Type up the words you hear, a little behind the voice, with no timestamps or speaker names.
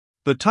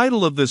The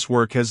title of this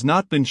work has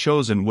not been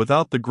chosen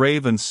without the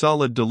grave and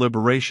solid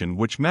deliberation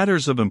which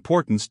matters of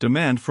importance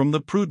demand from the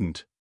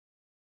prudent.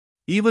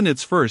 Even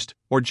its first,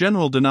 or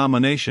general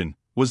denomination,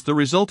 was the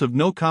result of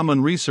no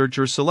common research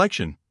or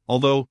selection,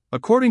 although,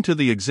 according to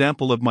the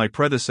example of my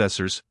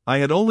predecessors, I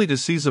had only to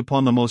seize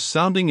upon the most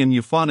sounding and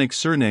euphonic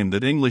surname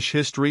that English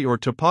history or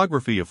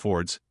topography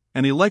affords,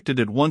 and elected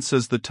at once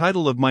as the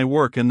title of my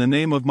work and the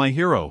name of my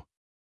hero.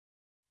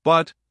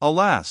 But,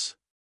 alas!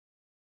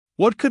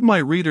 What could my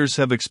readers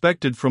have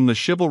expected from the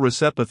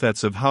chivalrous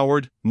epithets of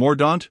Howard,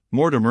 Mordaunt,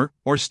 Mortimer,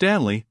 or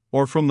Stanley,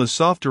 or from the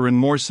softer and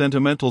more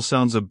sentimental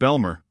sounds of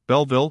Belmer,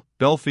 Belleville,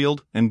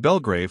 Belfield, and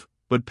Belgrave,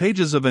 but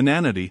pages of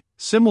inanity,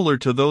 similar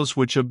to those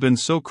which have been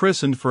so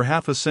christened for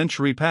half a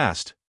century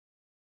past?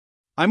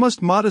 I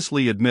must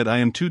modestly admit I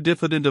am too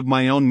diffident of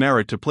my own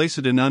merit to place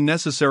it in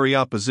unnecessary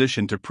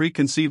opposition to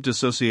preconceived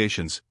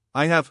associations.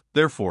 I have,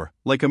 therefore,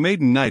 like a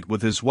maiden knight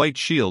with his white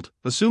shield,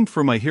 assumed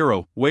for my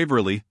hero,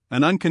 Waverley,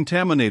 an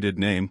uncontaminated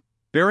name,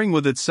 bearing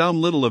with it sound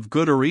little of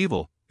good or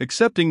evil,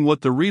 excepting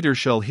what the reader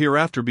shall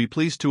hereafter be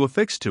pleased to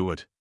affix to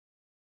it.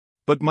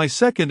 But my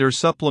second or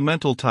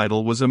supplemental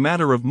title was a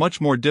matter of much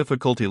more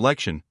difficult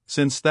election,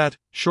 since that,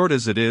 short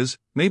as it is,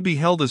 may be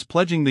held as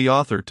pledging the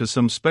author to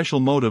some special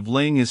mode of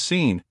laying his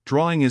scene,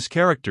 drawing his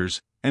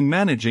characters, and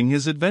managing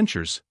his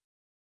adventures.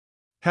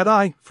 Had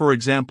I, for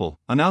example,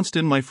 announced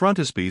in my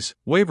frontispiece,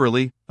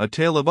 Waverley, a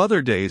tale of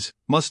other days,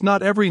 must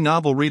not every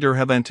novel reader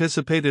have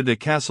anticipated a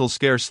castle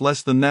scarce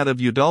less than that of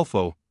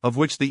Udolpho, of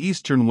which the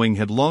eastern wing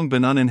had long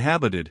been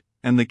uninhabited,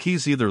 and the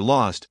keys either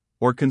lost,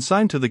 or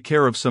consigned to the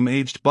care of some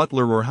aged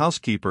butler or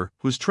housekeeper,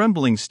 whose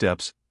trembling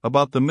steps,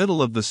 about the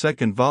middle of the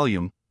second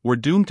volume, were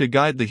doomed to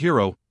guide the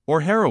hero,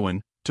 or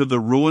heroine, to the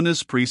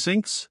ruinous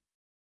precincts?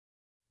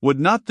 Would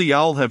not the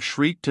owl have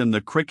shrieked and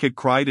the cricket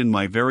cried in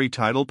my very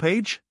title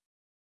page?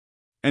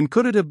 And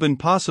could it have been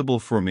possible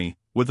for me,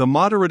 with a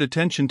moderate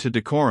attention to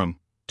decorum,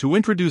 to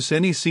introduce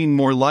any scene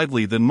more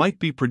lively than might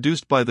be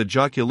produced by the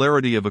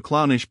jocularity of a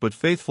clownish but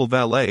faithful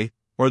valet,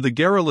 or the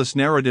garrulous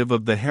narrative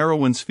of the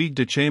heroine's fille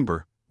de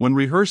chambre, when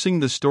rehearsing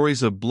the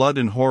stories of blood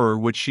and horror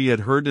which she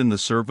had heard in the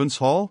servants'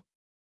 hall?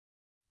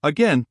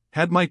 Again,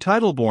 had my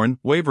title borne,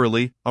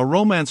 Waverley, a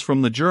romance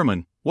from the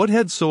German, what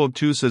head so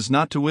obtuse as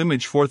not to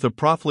image forth a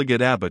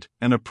profligate abbot,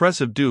 an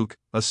oppressive duke,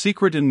 a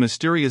secret and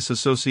mysterious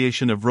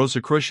association of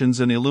Rosicrucians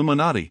and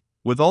Illuminati,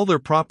 with all their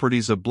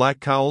properties of black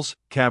cowls,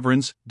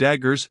 caverns,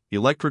 daggers,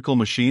 electrical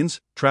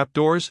machines,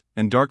 trapdoors,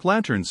 and dark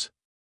lanterns?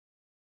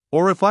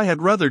 Or if I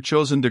had rather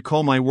chosen to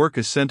call my work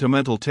a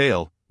sentimental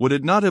tale, would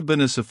it not have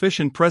been a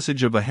sufficient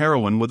presage of a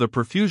heroine with a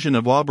profusion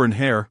of auburn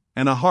hair,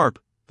 and a harp,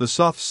 the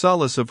soft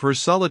solace of her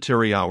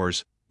solitary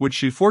hours, which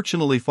she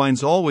fortunately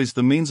finds always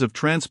the means of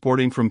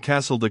transporting from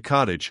castle to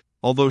cottage,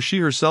 although she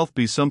herself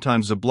be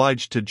sometimes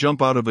obliged to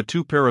jump out of a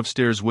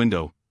two-pair-of-stairs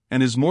window,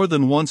 and is more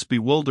than once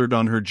bewildered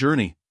on her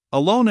journey,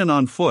 alone and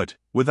on foot,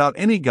 without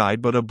any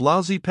guide but a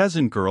blousy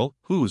peasant girl,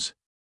 whose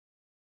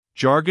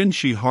jargon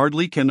she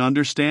hardly can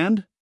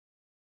understand?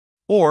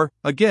 Or,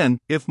 again,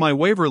 if my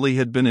Waverley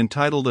had been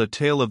entitled A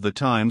Tale of the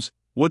Times,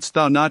 wouldst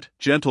thou not,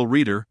 gentle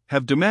reader,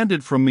 have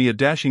demanded from me a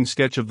dashing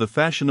sketch of the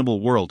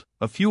fashionable world,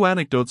 a few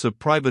anecdotes of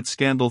private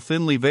scandal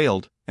thinly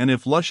veiled, and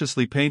if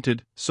lusciously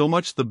painted, so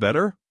much the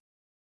better?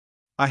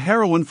 A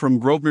heroine from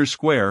Grosvenor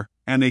Square,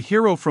 and a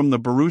hero from the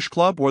Barouche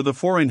Club or the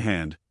Four in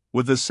Hand,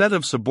 with a set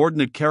of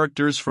subordinate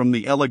characters from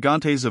the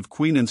elegantes of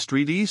Queen and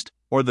Street East,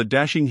 or the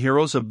dashing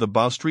heroes of the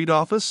Bow Street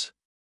office?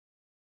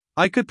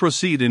 I could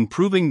proceed in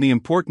proving the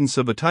importance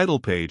of a title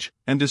page,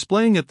 and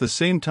displaying at the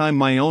same time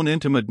my own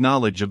intimate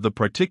knowledge of the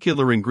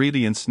particular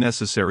ingredients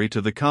necessary to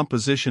the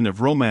composition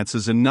of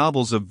romances and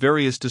novels of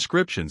various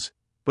descriptions,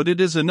 but it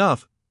is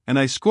enough, and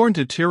I scorn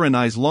to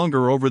tyrannize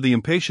longer over the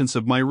impatience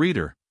of my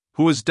reader,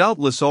 who is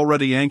doubtless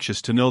already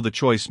anxious to know the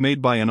choice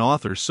made by an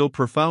author so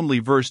profoundly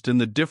versed in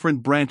the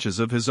different branches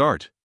of his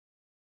art.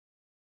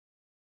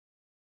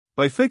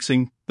 By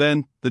fixing,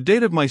 then, the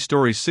date of my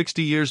story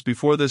 60 years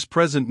before this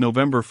present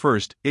November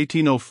 1st,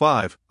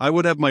 1805, I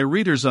would have my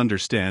readers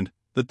understand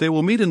that they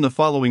will meet in the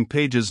following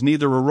pages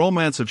neither a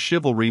romance of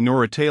chivalry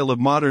nor a tale of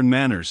modern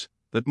manners,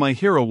 that my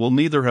hero will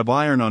neither have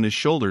iron on his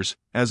shoulders,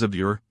 as of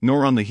yore,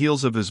 nor on the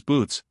heels of his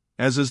boots,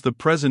 as is the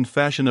present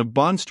fashion of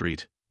Bond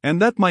Street,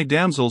 and that my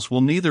damsels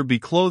will neither be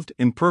clothed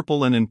in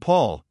purple and in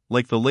pall,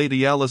 like the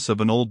Lady Alice of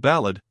an old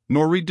ballad,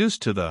 nor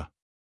reduced to the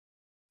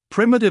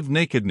primitive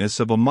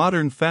nakedness of a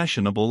modern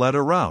fashionable at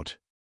a rout.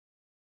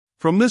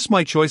 From this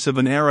my choice of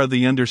an era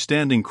the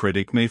understanding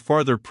critic may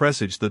farther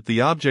presage that the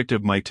object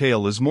of my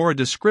tale is more a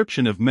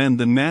description of men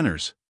than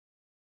manners.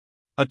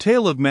 A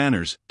tale of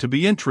manners, to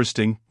be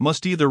interesting,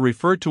 must either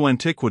refer to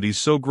antiquities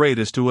so great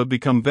as to have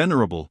become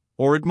venerable,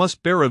 or it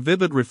must bear a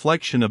vivid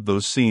reflection of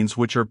those scenes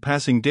which are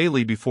passing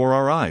daily before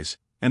our eyes,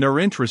 and are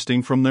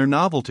interesting from their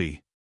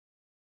novelty.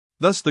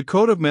 Thus the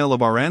coat of mail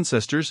of our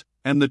ancestors,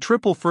 and the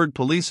triple-furred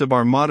pelisse of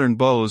our modern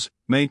beaux,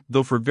 may,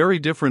 though for very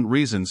different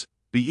reasons,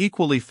 be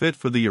equally fit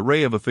for the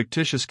array of a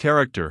fictitious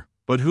character,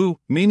 but who,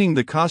 meaning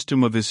the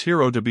costume of his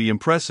hero to be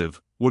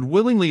impressive, would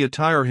willingly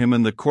attire him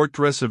in the court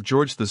dress of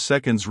George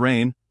II's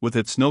reign, with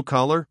its no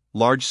collar,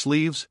 large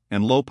sleeves,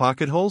 and low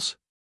pocket holes?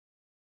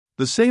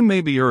 The same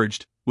may be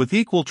urged, with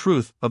equal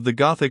truth, of the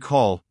Gothic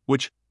hall,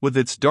 which, with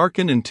its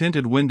darkened and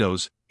tinted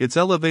windows, its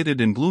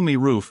elevated and gloomy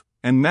roof,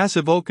 and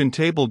massive oaken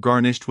table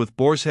garnished with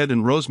boar's head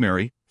and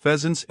rosemary,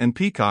 pheasants and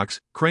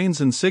peacocks,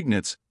 cranes and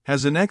cygnets,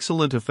 has an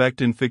excellent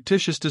effect in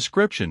fictitious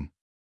description.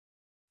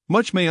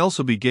 Much may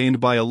also be gained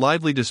by a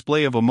lively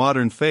display of a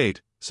modern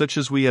fete, such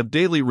as we have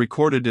daily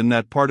recorded in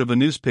that part of a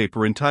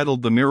newspaper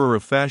entitled The Mirror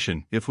of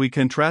Fashion, if we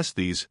contrast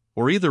these,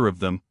 or either of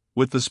them,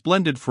 with the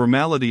splendid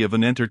formality of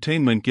an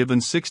entertainment given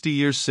 60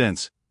 years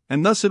since,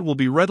 and thus it will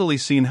be readily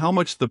seen how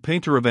much the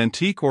painter of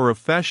antique or of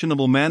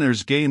fashionable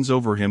manners gains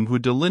over him who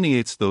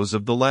delineates those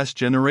of the last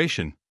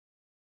generation.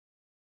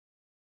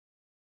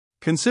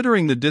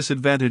 Considering the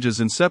disadvantages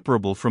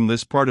inseparable from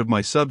this part of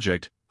my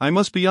subject, I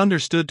must be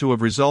understood to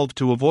have resolved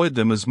to avoid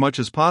them as much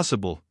as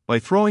possible, by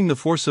throwing the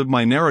force of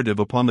my narrative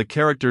upon the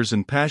characters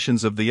and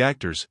passions of the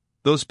actors,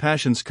 those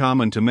passions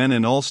common to men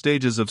in all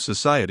stages of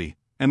society,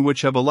 and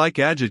which have alike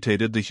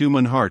agitated the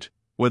human heart,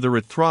 whether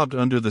it throbbed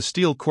under the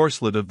steel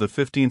corselet of the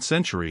 15th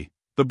century,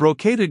 the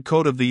brocaded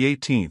coat of the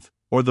 18th,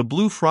 or the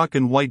blue frock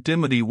and white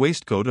dimity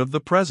waistcoat of the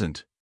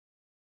present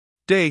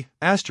day.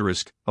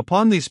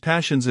 Upon these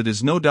passions it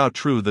is no doubt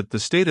true that the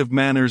state of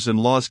manners and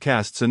laws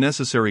casts a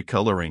necessary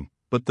coloring,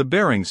 but the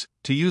bearings,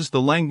 to use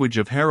the language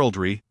of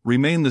heraldry,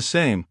 remain the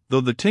same,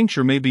 though the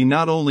tincture may be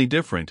not only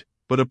different,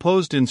 but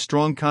opposed in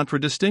strong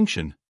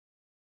contradistinction.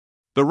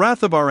 The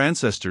wrath of our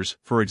ancestors,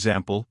 for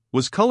example,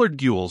 was colored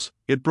gules.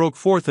 It broke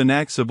forth in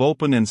acts of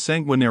open and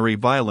sanguinary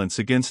violence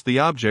against the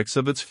objects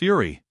of its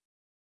fury.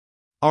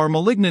 Our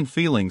malignant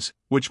feelings,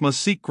 which must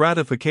seek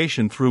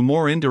gratification through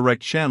more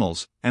indirect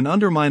channels, and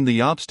undermine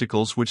the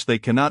obstacles which they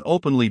cannot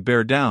openly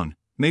bear down,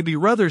 may be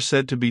rather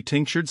said to be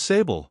tinctured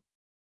sable.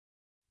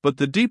 But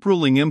the deep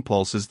ruling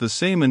impulse is the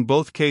same in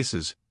both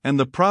cases, and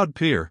the proud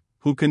peer,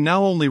 who can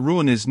now only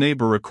ruin his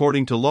neighbor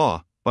according to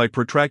law, by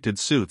protracted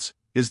suits,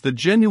 is the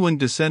genuine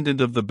descendant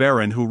of the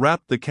baron who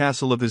wrapped the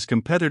castle of his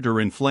competitor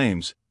in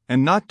flames,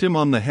 and knocked him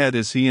on the head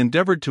as he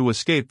endeavored to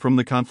escape from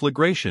the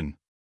conflagration.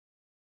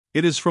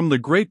 It is from the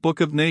great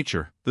book of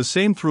nature, the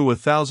same through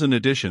 1,000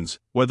 editions,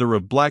 whether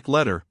of black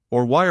letter,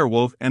 or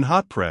wire-wove and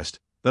hot-pressed,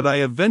 that I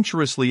have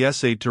venturously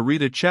essayed to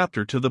read a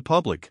chapter to the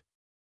public.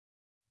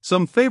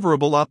 Some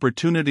favorable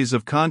opportunities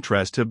of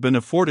contrast have been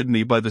afforded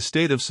me by the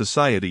state of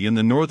society in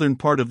the northern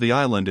part of the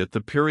island at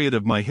the period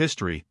of my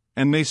history,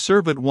 and may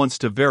serve at once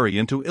to vary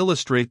and to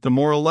illustrate the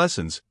moral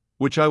lessons,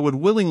 which I would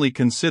willingly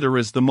consider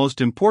as the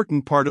most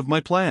important part of my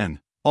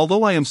plan,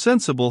 although I am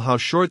sensible how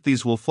short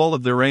these will fall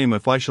of their aim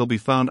if I shall be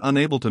found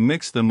unable to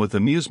mix them with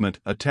amusement,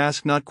 a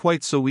task not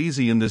quite so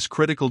easy in this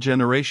critical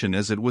generation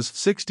as it was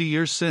 60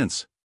 years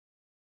since.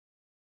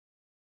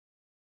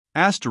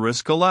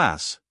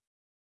 Alas!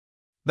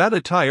 That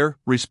attire,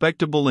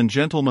 respectable and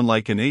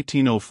gentlemanlike in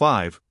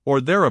 1805, or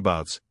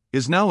thereabouts,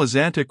 is now as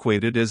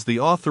antiquated as the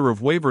author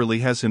of Waverley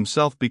has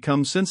himself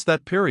become since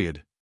that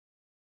period.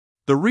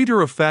 The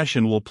reader of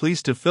fashion will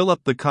please to fill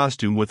up the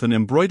costume with an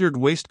embroidered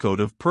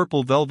waistcoat of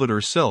purple velvet or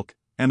silk,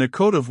 and a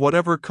coat of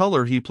whatever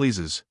color he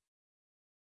pleases.